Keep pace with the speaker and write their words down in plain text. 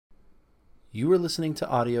You are listening to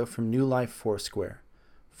audio from New Life Foursquare.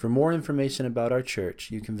 For more information about our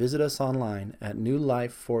church, you can visit us online at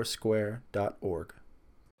newlifefoursquare.org.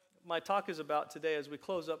 My talk is about today as we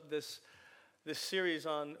close up this series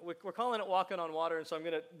on, we're calling it Walking on Water, and so I'm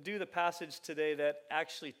going to do the passage today that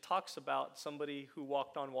actually talks about somebody who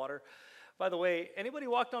walked on water. By the way, anybody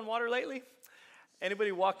walked on water lately?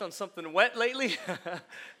 Anybody walked on something wet lately?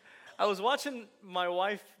 I was watching my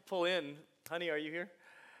wife pull in. Honey, are you here?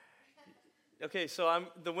 Okay, so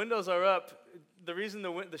the windows are up. The reason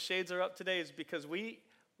the shades are up today is because we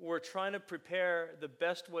were trying to prepare the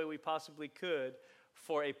best way we possibly could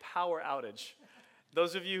for a power outage.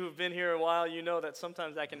 Those of you who've been here a while, you know that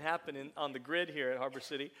sometimes that can happen on the grid here at Harbor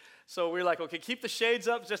City. So we're like, okay, keep the shades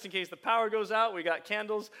up just in case the power goes out. We got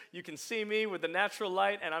candles. You can see me with the natural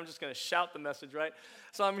light, and I'm just going to shout the message, right?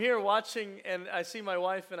 So I'm here watching, and I see my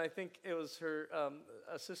wife, and I think it was her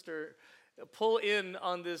a sister, pull in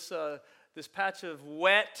on this patch of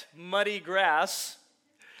wet, muddy grass.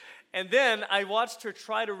 And then I watched her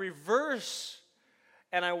try to reverse,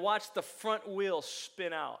 and I watched the front wheel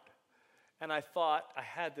spin out. And I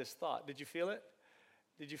had this thought. Did you feel it?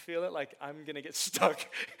 Did you feel it? Like, I'm going to get stuck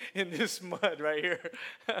in this mud right here.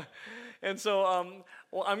 And so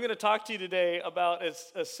I'm going to talk to you today about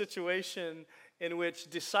a situation in which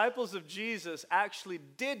disciples of Jesus actually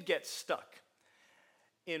did get stuck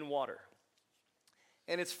in water.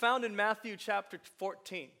 And it's found in Matthew chapter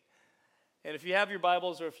 14. And if you have your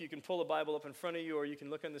Bibles, or if you can pull a Bible up in front of you, or you can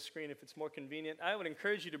look on the screen if it's more convenient, I would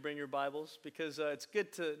encourage you to bring your Bibles because it's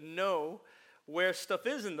good to know where stuff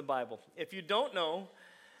is in the Bible. If you don't know,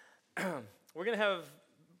 we're going to have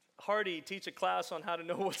Hardy teach a class on how to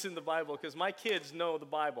know what's in the Bible because my kids know the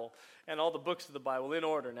Bible and all the books of the Bible in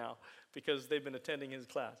order now because they've been attending his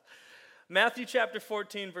class. Matthew chapter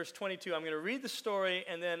 14, verse 22. I'm going to read the story,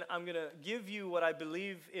 and then I'm going to give you what I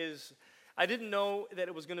believe is, I didn't know that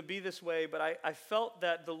it was going to be this way, but I felt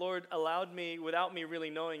that the Lord allowed me, without me really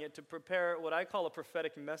knowing it, to prepare what I call a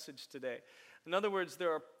prophetic message today. In other words,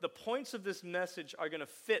 the points of this message are going to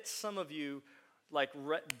fit some of you like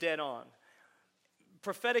dead on.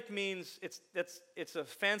 Prophetic means it's a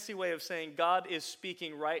fancy way of saying God is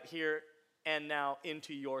speaking right here and now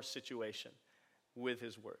into your situation with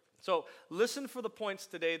his word. So listen for the points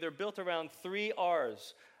today. They're built around 3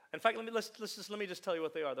 R's. In fact, let me just tell you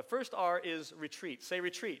what they are. The first R is retreat. Say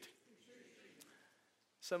retreat.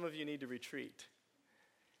 Some of you need to retreat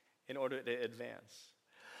in order to advance.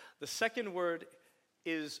 The second word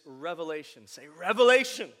is revelation. Say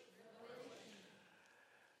revelation.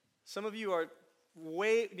 Some of you are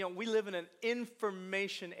we live in an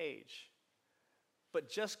information age. But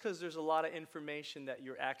just because there's a lot of information that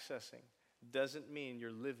you're accessing doesn't mean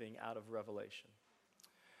you're living out of revelation.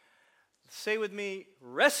 Say with me,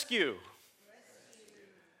 rescue.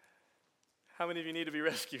 How many of you need to be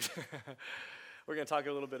rescued? We're going to talk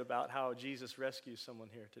a little bit about how Jesus rescues someone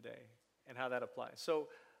here today and how that applies. So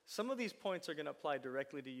some of these points are going to apply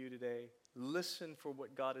directly to you today. Listen for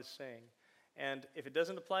what God is saying. And if it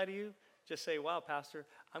doesn't apply to you, just say, wow, Pastor,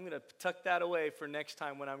 I'm going to tuck that away for next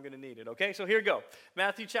time when I'm going to need it. Okay, so here we go.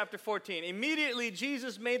 Matthew chapter 14. Immediately,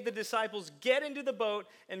 Jesus made the disciples get into the boat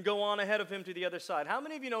and go on ahead of him to the other side. How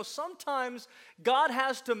many of you know sometimes God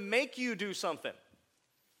has to make you do something?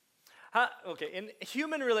 In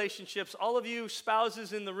human relationships, all of you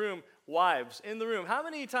spouses in the room, wives in the room, how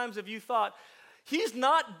many times have you thought, he's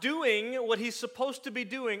not doing what he's supposed to be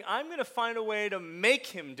doing, I'm going to find a way to make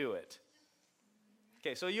him do it?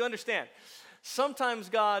 Okay, so you understand. Sometimes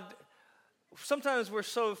we're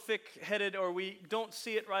so thick-headed or we don't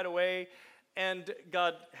see it right away, and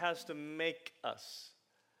God has to make us.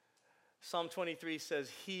 Psalm 23 says,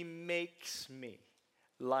 he makes me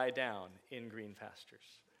lie down in green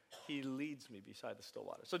pastures. He leads me beside the still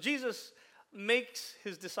waters. So Jesus makes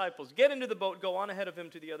his disciples get into the boat, go on ahead of him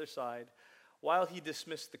to the other side, while he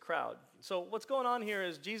dismissed the crowd. So what's going on here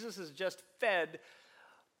is Jesus has just fed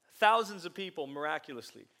thousands of people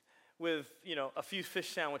miraculously with, a few fish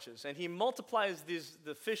sandwiches. And he multiplies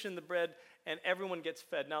the fish and the bread, and everyone gets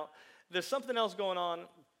fed. Now, there's something else going on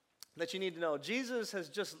that you need to know. Jesus has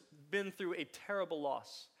just been through a terrible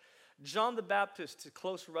loss. John the Baptist, a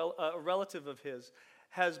close relative of his,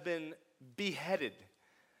 has been beheaded.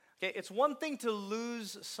 Okay, it's one thing to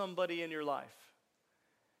lose somebody in your life.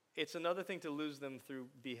 It's another thing to lose them through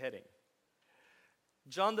beheading.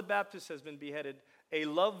 John the Baptist has been beheaded. A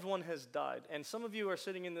loved one has died. And some of you are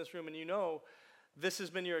sitting in this room and you know this has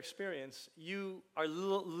been your experience. You are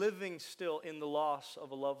living still in the loss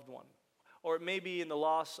of a loved one. Or it may be in the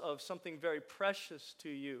loss of something very precious to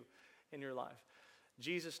you in your life.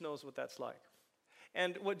 Jesus knows what that's like.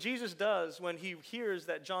 And what Jesus does when he hears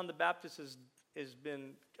that John the Baptist has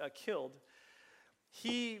been killed,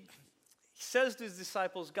 he says to his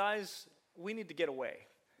disciples, guys, we need to get away.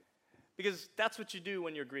 Because that's what you do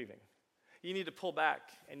when you're grieving. You need to pull back,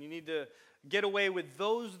 and you need to get away with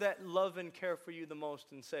those that love and care for you the most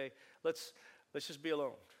and say, let's just be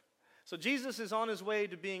alone. So Jesus is on his way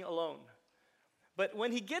to being alone. But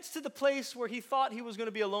when he gets to the place where he thought he was going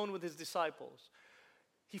to be alone with his disciples,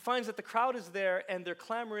 he finds that the crowd is there and they're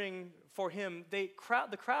clamoring for him. The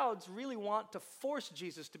crowds really want to force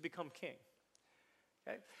Jesus to become king.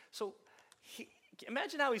 Okay? So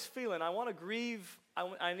imagine how he's feeling. I want to grieve.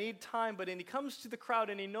 I need time. But then he comes to the crowd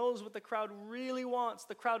and he knows what the crowd really wants.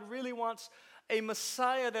 The crowd really wants a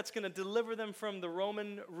Messiah that's going to deliver them from the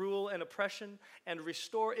Roman rule and oppression and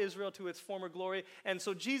restore Israel to its former glory. And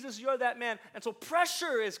so, Jesus, you're that man. And so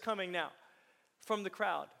pressure is coming now from the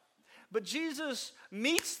crowd. But Jesus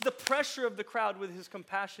meets the pressure of the crowd with his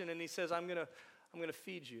compassion, and he says, I'm gonna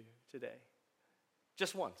feed you today.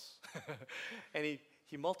 Just once. And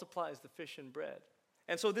he multiplies the fish and bread.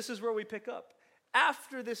 And so this is where we pick up.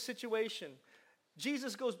 After this situation,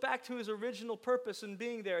 Jesus goes back to his original purpose in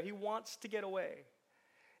being there. He wants to get away.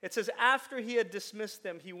 It says, after he had dismissed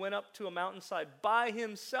them, he went up to a mountainside by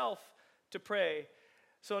himself to pray.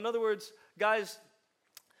 So in other words, guys,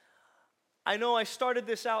 I know I started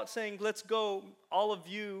this out saying, let's go, all of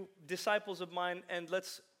you disciples of mine, and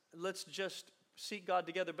let's just seek God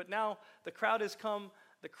together. But now the crowd has come.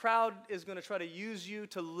 The crowd is going to try to use you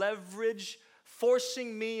to leverage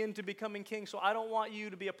forcing me into becoming king. So I don't want you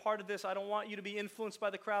to be a part of this. I don't want you to be influenced by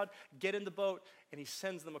the crowd. Get in the boat. And he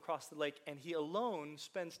sends them across the lake. And he alone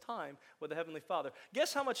spends time with the Heavenly Father.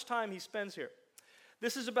 Guess how much time he spends here?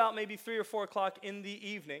 This is about maybe 3 or 4 o'clock in the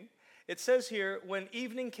evening. It says here, when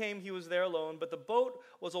evening came, he was there alone, but the boat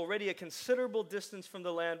was already a considerable distance from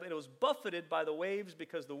the land, and it was buffeted by the waves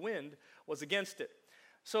because the wind was against it.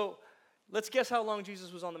 So let's guess how long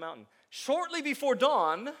Jesus was on the mountain. Shortly before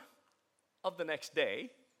dawn of the next day,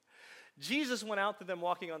 Jesus went out to them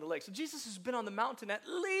walking on the lake. So Jesus has been on the mountain at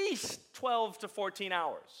least 12 to 14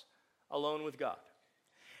 hours alone with God.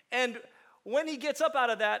 And when he gets up out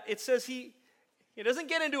of that, it says he doesn't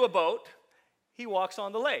get into a boat, he walks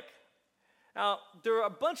on the lake. Now, there are a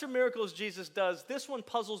bunch of miracles Jesus does. This one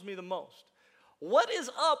puzzles me the most. What is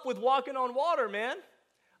up with walking on water, man?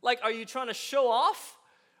 Like, are you trying to show off?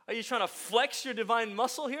 Are you trying to flex your divine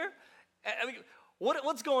muscle here? I mean,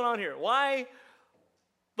 what's going on here? Why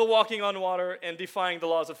the walking on water and defying the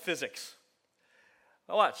laws of physics?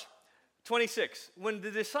 Now watch. 26. When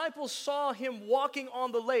the disciples saw him walking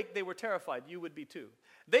on the lake, they were terrified. You would be too.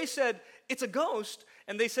 They said, it's a ghost.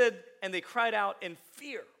 And they cried out in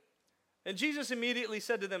fear. And Jesus immediately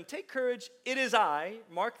said to them, take courage, it is I.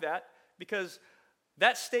 Mark that, because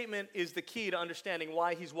that statement is the key to understanding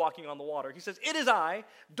why he's walking on the water. He says, it is I,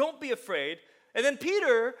 don't be afraid. And then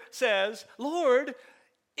Peter says, Lord,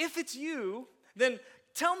 if it's you, then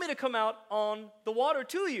tell me to come out on the water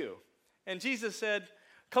to you. And Jesus said,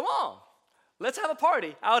 come on, let's have a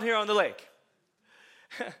party out here on the lake.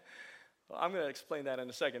 Well, I'm going to explain that in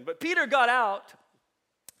a second. But Peter got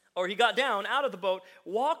down out of the boat,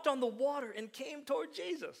 walked on the water, and came toward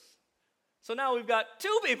Jesus. So now we've got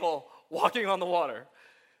 2 people walking on the water.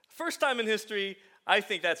 First time in history, I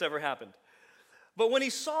think that's ever happened. But when he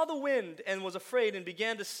saw the wind and was afraid and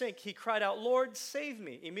began to sink, he cried out, Lord, save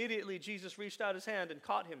me. Immediately, Jesus reached out his hand and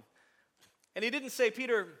caught him. And he didn't say,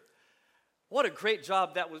 Peter, what a great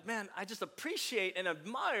job that was. Man, I just appreciate and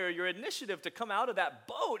admire your initiative to come out of that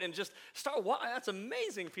boat and just start walking. That's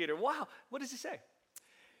amazing, Peter. Wow. What does he say?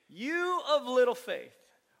 You of little faith,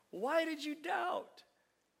 why did you doubt?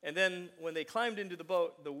 And then when they climbed into the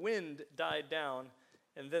boat, the wind died down,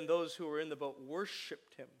 and then those who were in the boat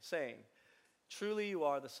worshiped him, saying, truly you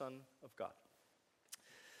are the Son of God.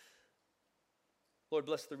 Lord,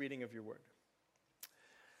 bless the reading of your word.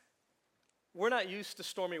 We're not used to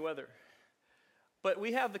stormy weather, but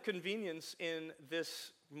we have the convenience in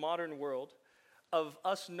this modern world of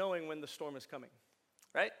us knowing when the storm is coming,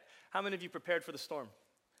 right? How many of you prepared for the storm?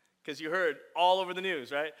 Because you heard all over the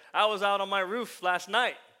news, right? I was out on my roof last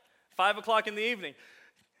night, 5 o'clock in the evening,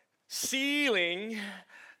 sealing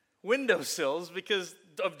windowsills because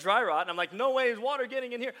of dry rot. And I'm like, no way is water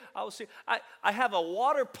getting in here. I have a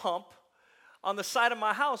water pump on the side of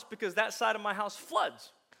my house because that side of my house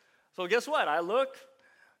floods. So guess what? I look,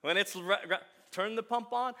 when it's turn the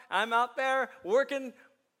pump on, I'm out there working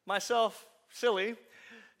myself silly,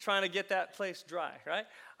 trying to get that place dry, right?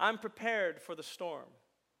 I'm prepared for the storm.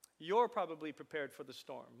 You're probably prepared for the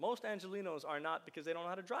storm. Most Angelinos are not because they don't know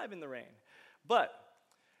how to drive in the rain. But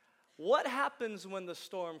What happens when the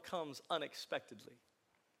storm comes unexpectedly?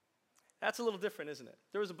 That's a little different, isn't it?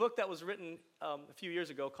 There was a book that was written a few years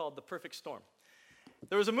ago called The Perfect Storm.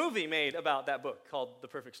 There was a movie made about that book called The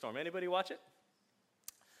Perfect Storm. Anybody watch it?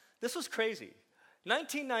 This was crazy.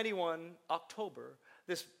 1991, October,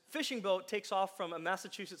 this fishing boat takes off from a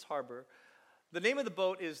Massachusetts harbor. The name of the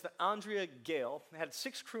boat is the Andrea Gale. It had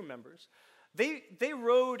 6 crew members. They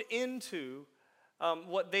rowed into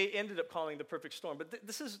what they ended up calling the perfect storm. But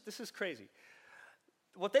this is crazy.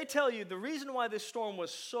 What they tell you, the reason why this storm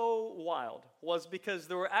was so wild was because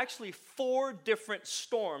there were actually 4 different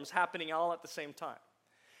storms happening all at the same time.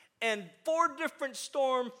 And 4 different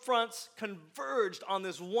storm fronts converged on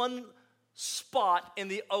this one spot in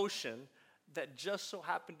the ocean that just so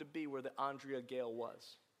happened to be where the Andrea Gale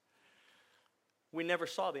was. We never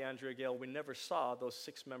saw the Andrea Gale. We never saw those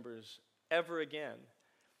 6 members ever again.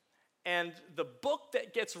 And the book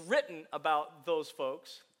that gets written about those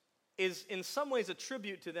folks is in some ways a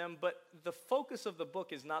tribute to them, but the focus of the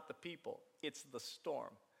book is not the people, it's the storm.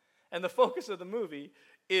 And the focus of the movie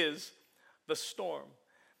is the storm.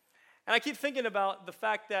 And I keep thinking about the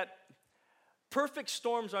fact that perfect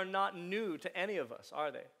storms are not new to any of us, are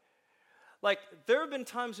they? Like, there have been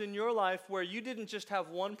times in your life where you didn't just have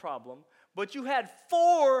one problem, but you had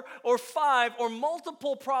 4 or 5 or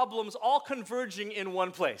multiple problems all converging in one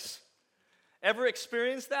place. Ever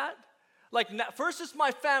experienced that? Like, first it's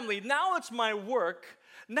my family, now it's my work,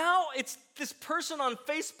 now it's this person on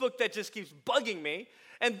Facebook that just keeps bugging me,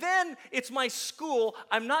 and then it's my school,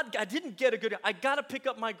 I didn't get a good, I gotta pick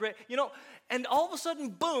up my grade, and all of a sudden,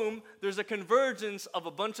 boom, there's a convergence of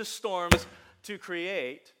a bunch of storms to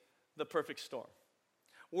create the perfect storm.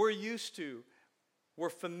 We're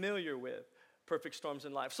familiar with perfect storms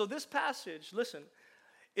in life. So this passage, listen,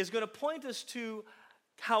 is gonna point us to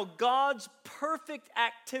how God's perfect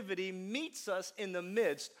activity meets us in the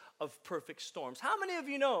midst of perfect storms. How many of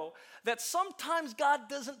you know that sometimes God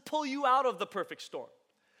doesn't pull you out of the perfect storm?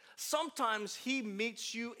 Sometimes He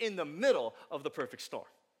meets you in the middle of the perfect storm,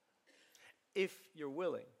 if you're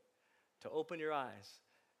willing to open your eyes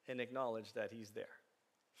and acknowledge that He's there.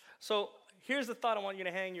 So here's the thought I want you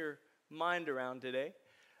to hang your mind around today,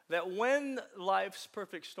 that when life's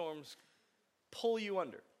perfect storms pull you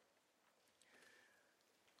under,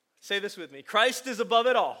 say this with me: Christ is above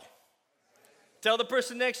it all. Tell the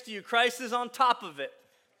person next to you, Christ is on top of it.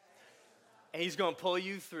 And He's going to pull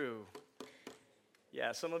you through.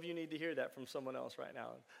 Yeah, some of you need to hear that from someone else right now.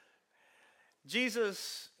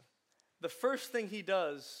 Jesus, the first thing He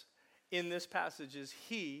does in this passage is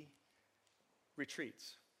He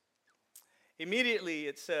retreats. Immediately,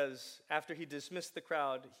 it says, after He dismissed the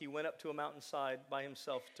crowd, He went up to a mountainside by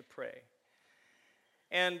Himself to pray.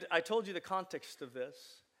 And I told you the context of this.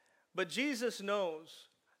 But Jesus knows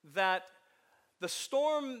that the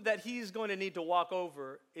storm that He's going to need to walk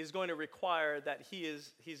over is going to require that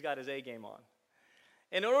He's got His A game on.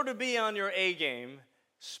 In order to be on your A game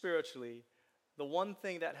spiritually, the one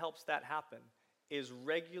thing that helps that happen is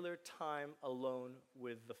regular time alone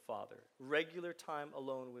with the Father, regular time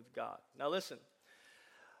alone with God. Now listen,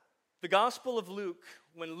 the Gospel of Luke,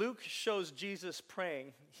 when Luke shows Jesus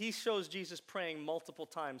praying, he shows Jesus praying multiple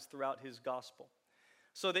times throughout his gospel,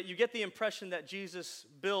 so that you get the impression that Jesus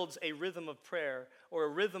builds a rhythm of prayer or a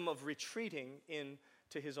rhythm of retreating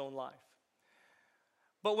into His own life.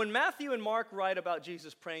 But when Matthew and Mark write about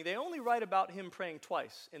Jesus praying, they only write about Him praying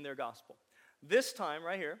twice in their gospel. This time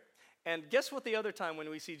right here, and guess what the other time when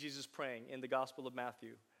we see Jesus praying in the Gospel of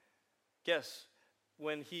Matthew? Guess,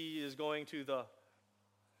 when He is going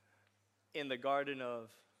in the Garden of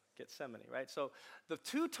Gethsemane, right? So the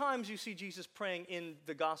 2 times you see Jesus praying in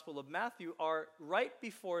the Gospel of Matthew are right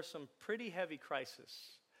before some pretty heavy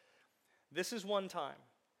crisis. This is one time.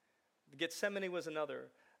 Gethsemane was another.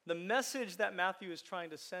 The message that Matthew is trying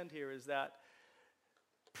to send here is that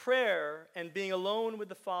prayer and being alone with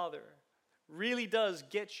the Father really does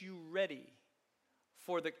get you ready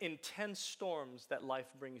for the intense storms that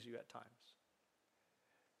life brings you at times.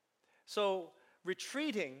 So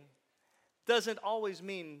retreating doesn't always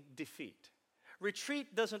mean defeat.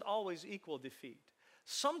 Retreat doesn't always equal defeat.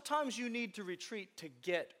 Sometimes you need to retreat to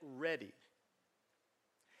get ready.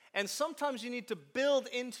 And sometimes you need to build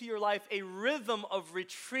into your life a rhythm of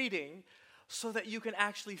retreating so that you can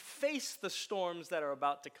actually face the storms that are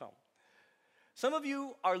about to come. Some of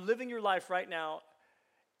you are living your life right now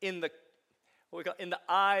in the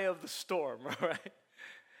eye of the storm, right?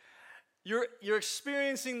 You're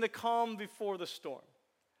experiencing the calm before the storm.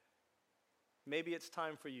 Maybe it's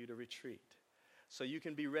time for you to retreat so you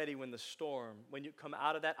can be ready when you come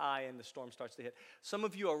out of that eye and the storm starts to hit. Some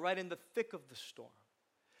of you are right in the thick of the storm.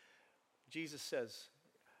 Jesus says,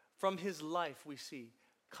 from his life we see,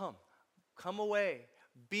 come away,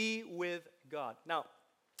 be with God. Now,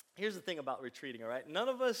 here's the thing about retreating, all right? None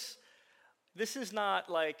of us, this is not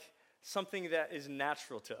like something that is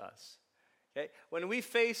natural to us, okay? When we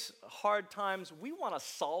face hard times, we want to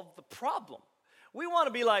solve the problem. We want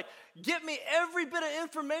to be like, get me every bit of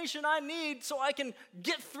information I need so I can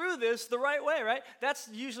get through this the right way, right? That's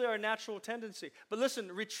usually our natural tendency. But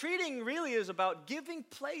listen, retreating really is about giving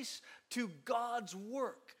place to God's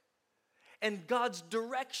work and God's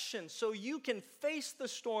direction so you can face the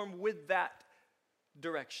storm with that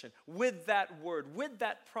direction, with that word, with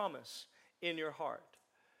that promise in your heart.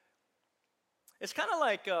 It's kind of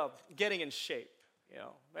like getting in shape, you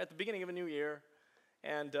know, at the beginning of a new year,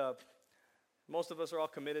 and most of us are all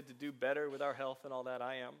committed to do better with our health and all that.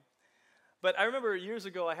 I am. But I remember years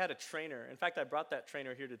ago I had a trainer. In fact, I brought that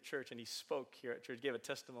trainer here to church, and he spoke here at church, gave a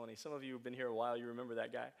testimony. Some of you have been here a while, you remember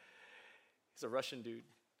that guy. He's a Russian dude,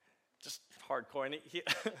 just hardcore. And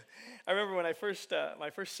I remember when my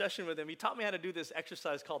first session with him, he taught me how to do this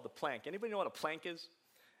exercise called the plank. Anybody know what a plank is?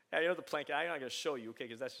 Yeah, you know the plank. I'm not going to show you, okay,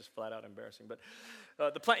 because that's just flat out embarrassing.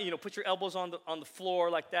 But the plank, you know, put your elbows on the floor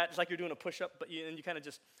like that, just like you're doing a push-up, but you kind of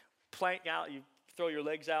just plank out. You throw your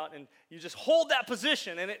legs out, and you just hold that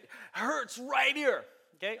position, and it hurts right here.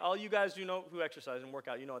 Okay, all you guys who exercise and work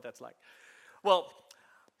out, you know what that's like. Well,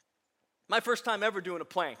 my first time ever doing a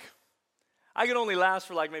plank, I could only last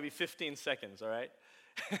for like maybe 15 seconds. All right.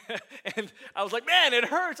 And I was like, man, it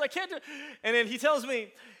hurts. I can't do it. And then he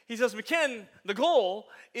says, Ken, the goal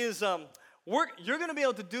is you're going to be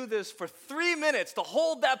able to do this for 3 minutes to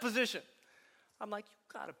hold that position. I'm like,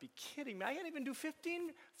 you got to be kidding me. I can't even do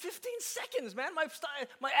 15 seconds, man. My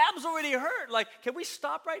abs already hurt. Like, can we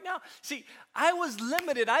stop right now? See, I was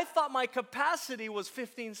limited. I thought my capacity was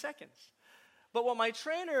 15 seconds. But what my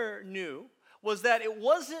trainer knew was that it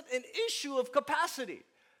wasn't an issue of capacity.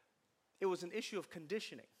 It was an issue of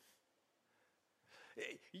conditioning.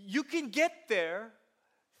 You can get there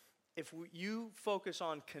if you focus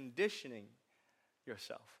on conditioning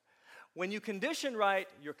yourself. When you condition right,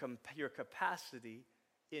 your capacity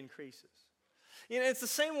increases. You know, it's the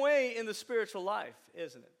same way in the spiritual life,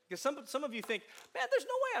 isn't it? Because some of you think, man, there's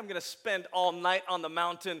no way I'm going to spend all night on the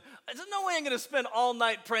mountain. There's no way I'm going to spend all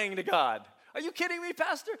night praying to God. Are you kidding me,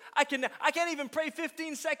 Pastor? I can't even pray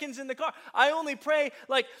 15 seconds in the car. I only pray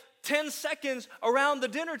like 10 seconds around the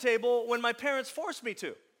dinner table when my parents force me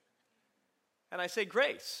to. And I say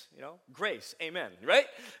grace, grace, amen, right?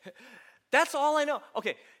 That's all I know.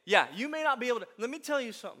 Okay, yeah, you may not be able to. Let me tell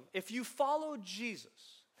you something. If you follow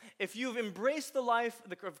Jesus, if you've embraced the life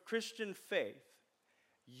of Christian faith,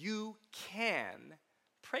 you can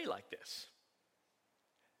pray like this.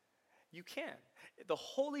 You can. The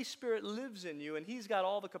Holy Spirit lives in you, and he's got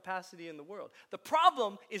all the capacity in the world. The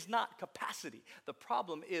problem is not capacity. The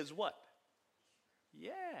problem is what?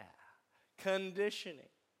 Yeah, conditioning,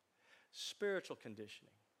 spiritual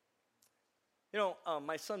conditioning. You know,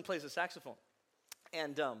 my son plays the saxophone,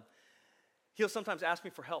 and he'll sometimes ask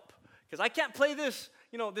me for help because I can't play this,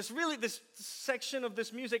 this section of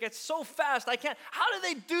this music. It's so fast, I can't. How do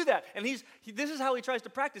they do that? And this is how he tries to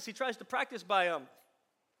practice. He tries to practice by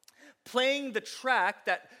playing the track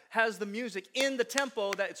that has the music in the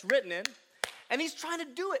tempo that it's written in, and he's trying to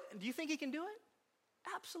do it. Do you think he can do it?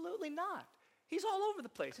 Absolutely not. He's all over the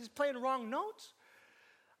place. He's playing wrong notes.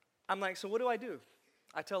 I'm like, so what do?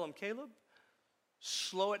 I tell him, Caleb,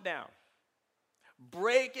 slow it down.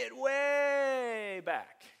 Break it way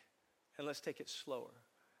back, and let's take it slower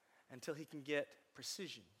until he can get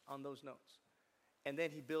precision on those notes. And then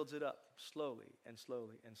he builds it up slowly and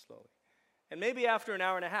slowly and slowly. And maybe after an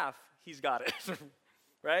hour and a half, he's got it,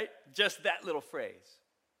 right? Just that little phrase.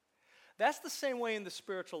 That's the same way in the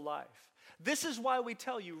spiritual life. This is why we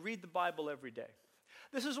tell you, read the Bible every day.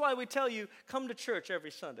 This is why we tell you, come to church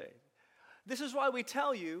every Sunday. This is why we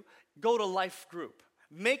tell you, go to life group.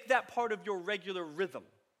 Make that part of your regular rhythm,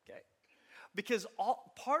 okay? Because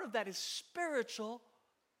part of that is spiritual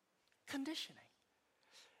conditioning.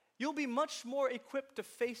 You'll be much more equipped to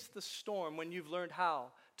face the storm when you've learned how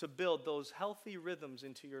to build those healthy rhythms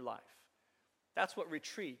into your life. That's what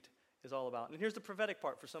retreat is all about. And here's the prophetic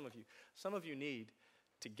part for some of you. Some of you need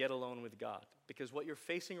to get alone with God because what you're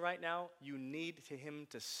facing right now, you need him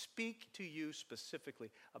to speak to you specifically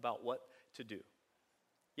about what to do.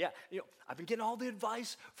 Yeah, I've been getting all the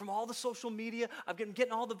advice from all the social media. I've been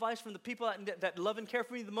getting all the advice from the people that love and care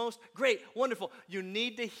for me the most. Great, wonderful. You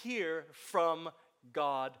need to hear from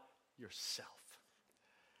God yourself.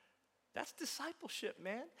 That's discipleship,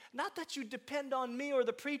 man. Not that you depend on me or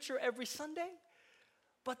the preacher every Sunday,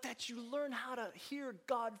 but that you learn how to hear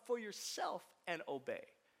God for yourself and obey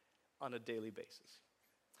on a daily basis.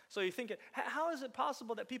 So you think, how is it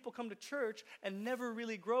possible that people come to church and never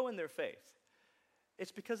really grow in their faith?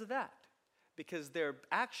 It's because of that. Because they're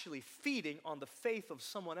actually feeding on the faith of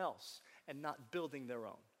someone else and not building their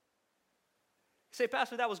own. You say,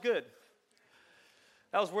 Pastor, that was good.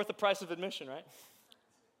 That was worth the price of admission, right?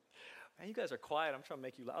 Man, you guys are quiet. I'm trying to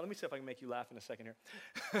make you laugh. Let me see if I can make you laugh in a second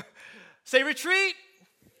here. Say retreat.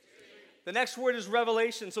 The next word is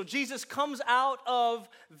revelation. So Jesus comes out of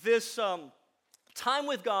this time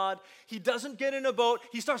with God. He doesn't get in a boat.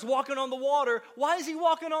 He starts walking on the water. Why is he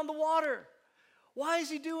walking on the water? Why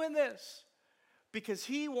is he doing this? Because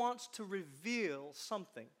he wants to reveal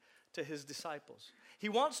something to his disciples. He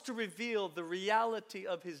wants to reveal the reality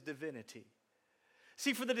of his divinity.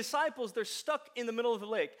 See, for the disciples, they're stuck in the middle of the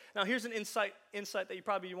lake. Now, here's an insight that you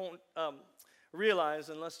probably won't realize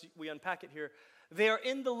unless we unpack it here. They are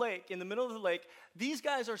in the lake, in the middle of the lake. These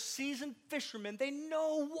guys are seasoned fishermen. They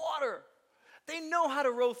know water. They know how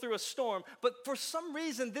to row through a storm. But for some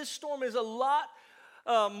reason, this storm is a lot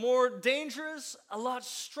more dangerous, a lot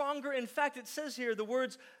stronger. In fact, it says here the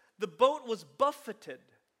words, the boat was buffeted.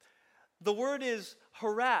 The word is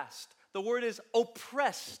harassed. The word is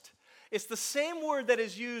oppressed. It's the same word that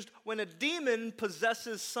is used when a demon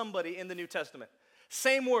possesses somebody in the New Testament.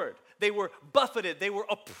 Same word. They were buffeted. They were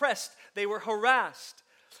oppressed. They were harassed.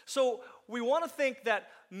 So we want to think that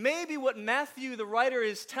maybe what Matthew, the writer,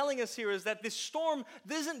 is telling us here is that this storm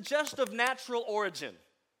isn't just of natural origin.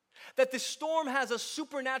 That this storm has a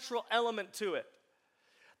supernatural element to it.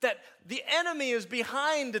 That the enemy is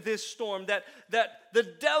behind this storm. That the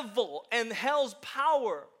devil and hell's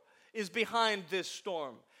power is behind this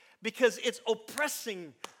storm. Because it's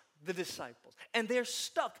oppressing the disciples. And they're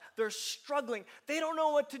stuck. They're struggling. They don't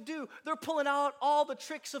know what to do. They're pulling out all the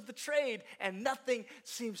tricks of the trade, and nothing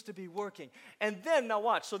seems to be working. And then, now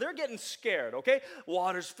watch, so they're getting scared, okay?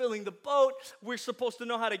 Water's filling the boat. We're supposed to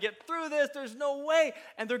know how to get through this. There's no way.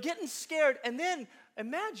 And they're getting scared. And then,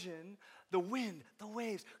 imagine the wind, the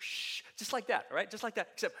waves, shh, just like that, all right? Just like that,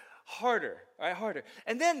 except harder, all right, harder.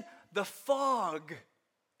 And then the fog.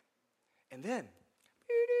 And then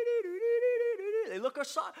they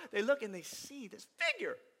look and they see this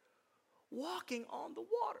figure walking on the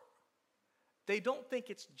water. They don't think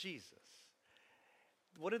it's Jesus.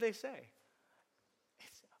 What do they say?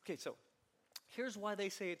 Okay, so here's why they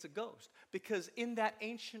say it's a ghost. Because in that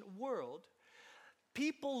ancient world,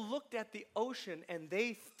 people looked at the ocean and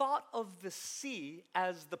they thought of the sea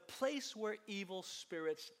as the place where evil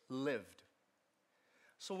spirits lived.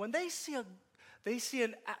 So when they see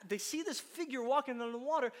this figure walking on the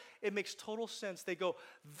water, it makes total sense. They go,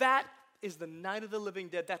 that is the night of the living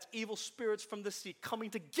dead. That's evil spirits from the sea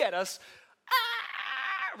coming to get us.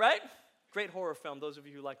 Ah! Right? Great horror film. Those of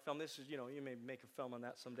you who like film, this is, you may make a film on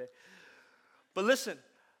that someday. But listen,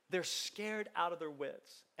 they're scared out of their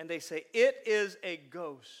wits. And they say, it is a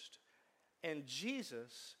ghost. And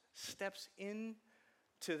Jesus steps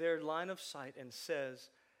into their line of sight and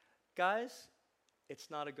says, guys, it's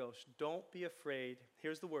not a ghost. Don't be afraid.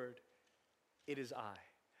 Here's the word. It is I.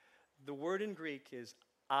 The word in Greek is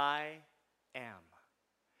I am.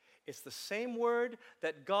 It's the same word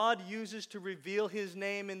that God uses to reveal his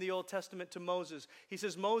name in the Old Testament to Moses. He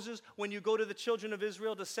says, Moses, when you go to the children of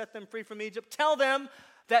Israel to set them free from Egypt, tell them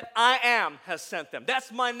that I am has sent them. That's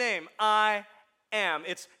my name. I am.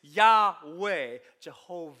 It's Yahweh,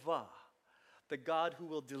 Jehovah, the God who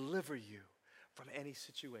will deliver you from any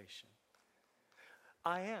situation.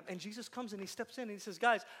 I am. And Jesus comes and he steps in and he says,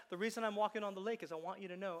 guys, the reason I'm walking on the lake is I want you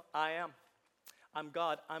to know I am. I'm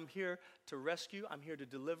God. I'm here to rescue. I'm here to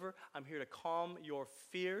deliver. I'm here to calm your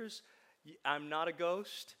fears. I'm not a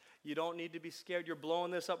ghost. You don't need to be scared. You're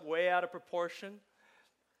blowing this up way out of proportion.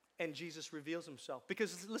 And Jesus reveals himself.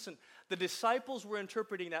 Because, listen, the disciples were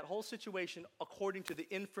interpreting that whole situation according to the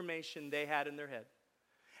information they had in their head.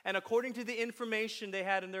 And according to the information they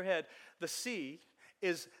had in their head, the sea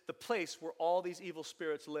is the place where all these evil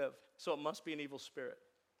spirits live. So it must be an evil spirit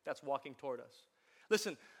that's walking toward us.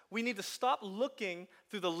 Listen, we need to stop looking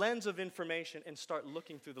through the lens of information and start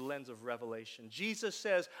looking through the lens of revelation. Jesus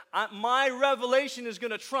says, my revelation is going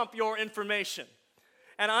to trump your information.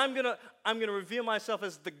 And I'm going to reveal myself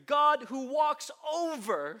as the God who walks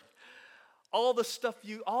over all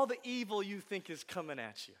the evil you think is coming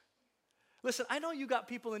at you. Listen, I know you got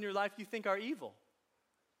people in your life you think are evil.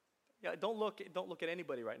 Yeah, don't look at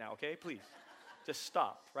anybody right now, okay? Please. Just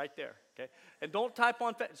stop right there, okay? And don't type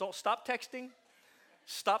on, stop texting.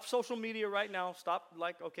 Stop social media right now. Stop,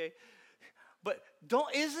 okay. But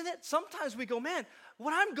isn't it? Sometimes we go, man,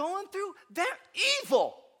 what I'm going through, they're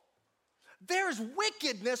evil. There's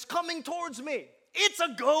wickedness coming towards me. It's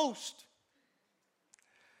a ghost.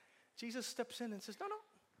 Jesus steps in and says, no,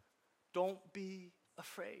 Don't be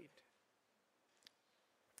afraid.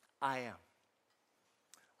 I am.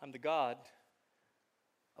 I'm the God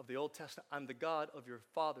of the Old Testament. I'm the God of your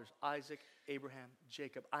fathers, Isaac, Abraham,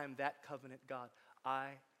 Jacob. I am that covenant God. I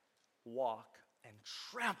walk and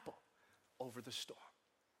trample over the storm.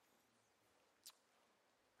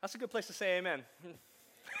 That's a good place to say amen.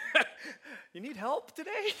 You need help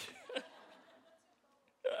today?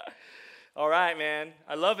 All right, man.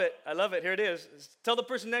 I love it. I love it. Here it is. Tell the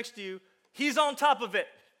person next to you, he's on top of it.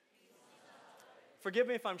 Forgive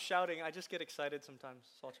me if I'm shouting. I just get excited sometimes,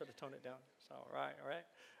 so I'll try to tone it down. So,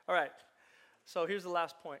 all right. So here's the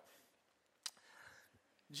last point.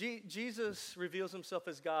 Jesus reveals himself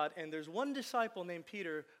as God, and there's one disciple named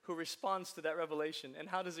Peter who responds to that revelation. And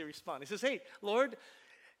how does he respond? He says, hey, Lord,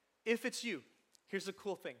 if it's you, here's the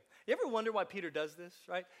cool thing. You ever wonder why Peter does this,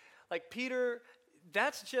 right? Like Peter,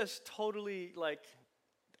 that's just totally like,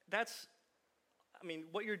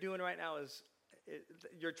 what you're doing right now is, what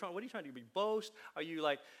are you trying to do? Be boast? Are you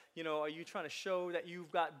like, are you trying to show that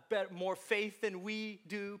you've got more faith than we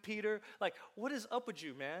do, Peter? Like, what is up with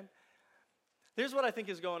you, man? Here's what I think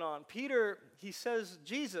is going on. Peter, he says,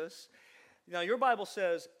 Jesus, now your Bible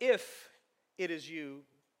says, if it is you,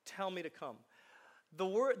 tell me to come.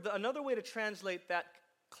 Another way to translate that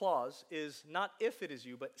clause is not if it is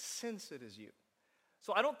you, but since it is you.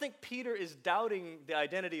 So I don't think Peter is doubting the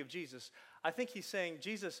identity of Jesus. I think he's saying,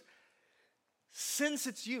 Jesus, since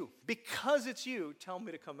it's you, because it's you, tell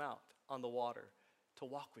me to come out on the water to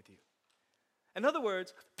walk with you. In other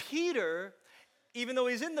words, Peter, even though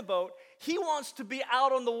he's in the boat, he wants to be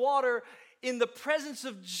out on the water in the presence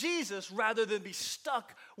of Jesus rather than be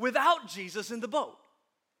stuck without Jesus in the boat.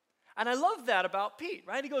 And I love that about Pete,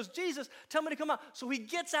 right? He goes, Jesus, tell me to come out. So he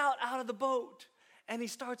gets out of the boat, and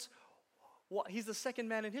he's the second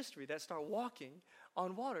man in history that started walking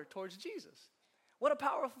on water towards Jesus. What a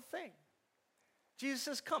powerful thing. Jesus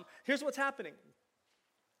says, come. Here's what's happening.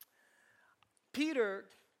 Peter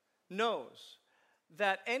knows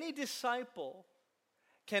that any disciple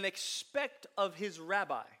can expect of his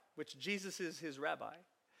rabbi, which Jesus is his rabbi,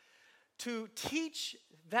 to teach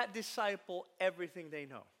that disciple everything they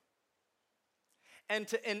know and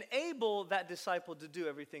to enable that disciple to do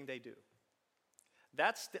everything they do.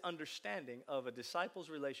 That's the understanding of a disciple's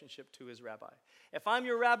relationship to his rabbi. If I'm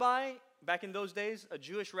your rabbi, back in those days, a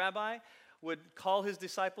Jewish rabbi would call his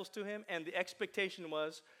disciples to him, and the expectation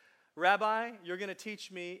was, Rabbi, you're going to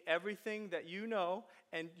teach me everything that you know,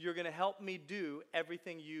 and you're going to help me do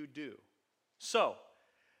everything you do. So,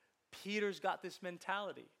 Peter's got this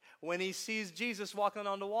mentality. When he sees Jesus walking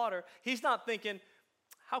on the water, he's not thinking,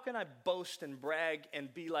 how can I boast and brag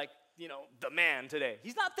and be like, the man today?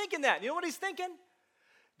 He's not thinking that. You know what he's thinking?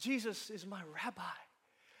 Jesus is my rabbi.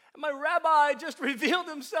 And my rabbi just revealed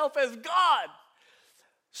himself as God.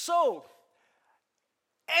 So,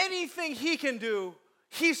 anything he can do,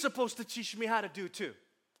 he's supposed to teach me how to do too.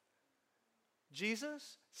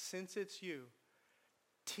 Jesus, since it's you,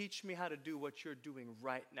 teach me how to do what you're doing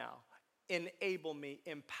right now. Enable me,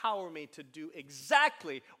 empower me to do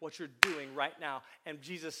exactly what you're doing right now. And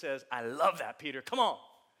Jesus says, I love that, Peter. Come on.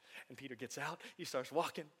 And Peter gets out. He starts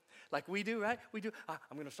walking like we do, right? We do. I'm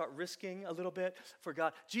going to start risking a little bit for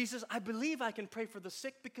God. Jesus, I believe I can pray for the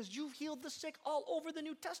sick because you've healed the sick all over the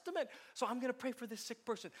New Testament. So I'm going to pray for this sick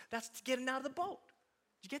person. That's getting out of the boat.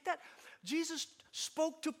 You get that? Jesus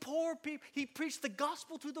spoke to poor people. He preached the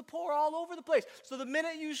gospel to the poor all over the place. So the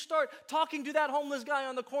minute you start talking to that homeless guy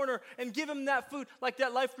on the corner and give him that food like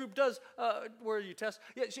that life group does, where you test,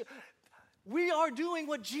 we are doing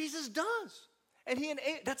what Jesus does. And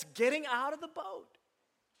that's getting out of the boat.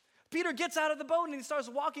 Peter gets out of the boat and he starts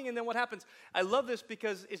walking, and then what happens? I love this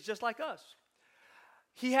because it's just like us.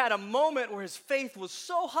 He had a moment where his faith was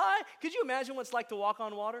so high. Could you imagine what it's like to walk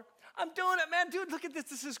on water? I'm doing it, man. Dude, look at this.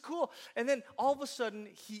 This is cool. And then all of a sudden,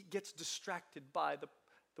 he gets distracted by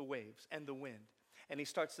the waves and the wind. And he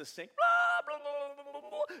starts to sing, blah, blah, blah, blah, blah,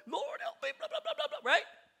 Lord, help me, blah, blah, blah, blah, blah, right?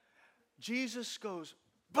 Jesus goes,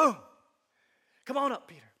 boom. Come on up,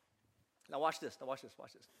 Peter. Now watch this.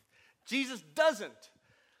 Jesus doesn't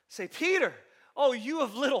say, Peter, oh, you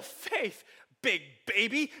have little faith, big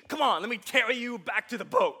baby. Come on, let me carry you back to the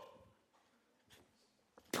boat.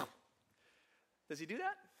 Does he do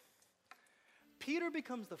that? Peter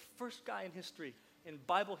becomes the first guy in history, in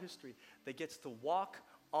Bible history, that gets to walk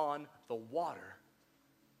on the water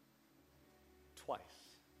twice.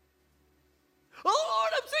 Oh,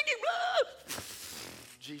 Lord, I'm sinking.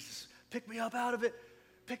 Jesus, pick me up out of it.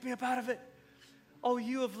 Pick me up out of it. Oh,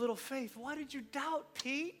 you have little faith. Why did you doubt,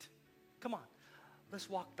 Pete? Come on, let's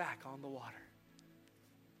walk back on the water.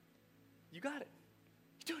 You got it.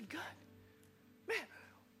 You're doing good. Man,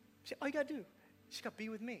 See, all you got to do, you just got to be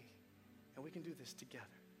with me, and we can do this together.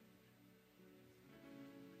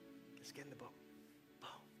 Let's get in the boat. Boom.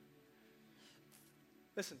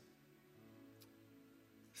 Listen,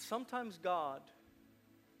 sometimes God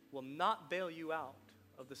will not bail you out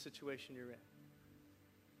of the situation you're in.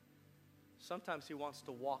 Sometimes he wants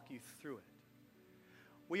to walk you through it.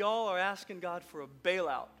 We all are asking God for a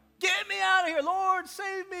bailout. Get me out of here, Lord,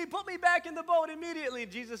 save me, put me back in the boat immediately.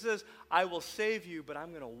 And Jesus says, I will save you, but I'm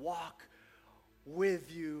going to walk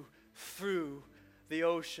with you through the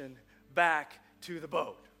ocean back to the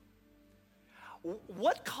boat.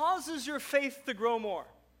 What causes your faith to grow more?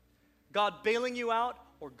 God bailing you out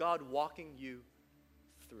or God walking you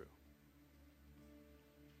through?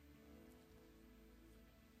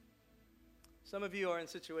 Some of you are in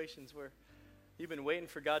situations where you've been waiting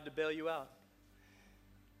for God to bail you out.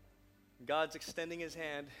 God's extending his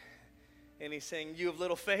hand and he's saying, you have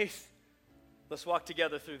little faith, let's walk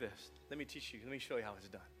together through this. Let me teach you, let me show you how it's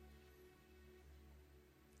done.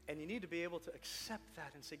 And you need to be able to accept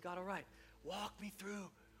that and say, God, all right, walk me through,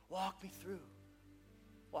 walk me through,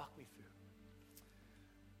 walk me through.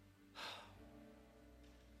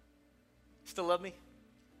 Still love me?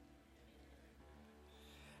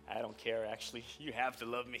 I don't care, actually. You have to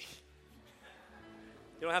love me.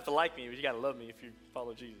 You don't have to like me, but you got to love me if you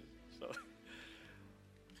follow Jesus. So,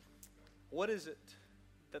 what is it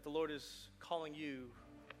that the Lord is calling you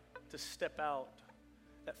to step out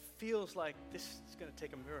that feels like this is going to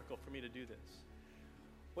take a miracle for me to do this?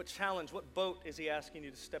 What challenge, what boat is he asking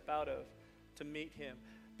you to step out of to meet him?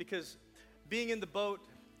 Because being in the boat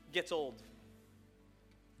gets old.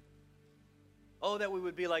 Oh, that we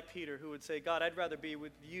would be like Peter, who would say, God, I'd rather be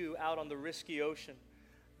with you out on the risky ocean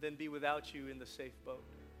than be without you in the safe boat.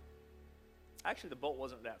 Actually, the boat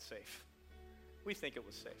wasn't that safe. We think it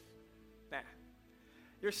was safe. Nah.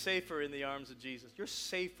 You're safer in the arms of Jesus. You're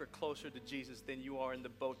safer closer to Jesus than you are in the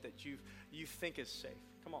boat that you think is safe.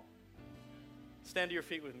 Come on. Stand to your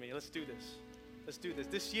feet with me. Let's do this. Let's do this.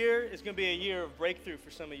 This year is going to be a year of breakthrough for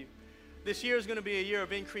some of you. This year is going to be a year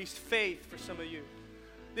of increased faith for some of you.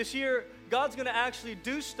 This year, God's going to actually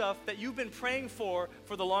do stuff that you've been praying for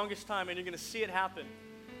the longest time, and you're going to see it happen.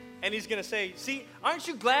 And he's going to say, see, aren't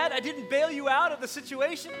you glad I didn't bail you out of the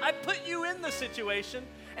situation? I put you in the situation,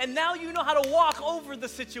 and now you know how to walk over the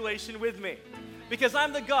situation with me. Because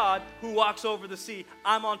I'm the God who walks over the sea.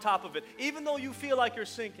 I'm on top of it. Even though you feel like you're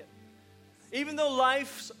sinking. Even though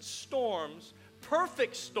life's storms,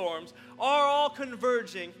 perfect storms, are all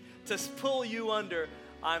converging to pull you under,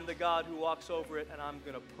 I'm the God who walks over it, and I'm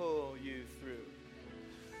going to pull you through.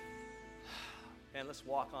 And let's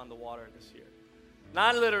walk on the water this year.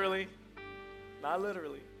 Not literally,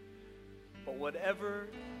 but whatever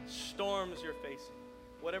storms you're facing,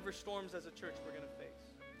 whatever storms as a church we're going to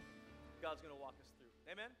face, God's going to walk us through.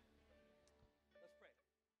 Amen? Let's pray.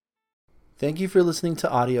 Thank you for listening to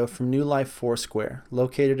audio from New Life Foursquare,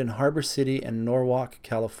 located in Harbor City and Norwalk,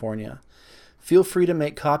 California. Feel free to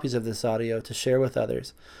make copies of this audio to share with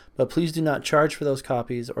others, but please do not charge for those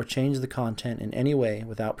copies or change the content in any way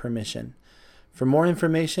without permission. For more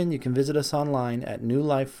information, you can visit us online at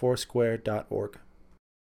newlifefoursquare.org.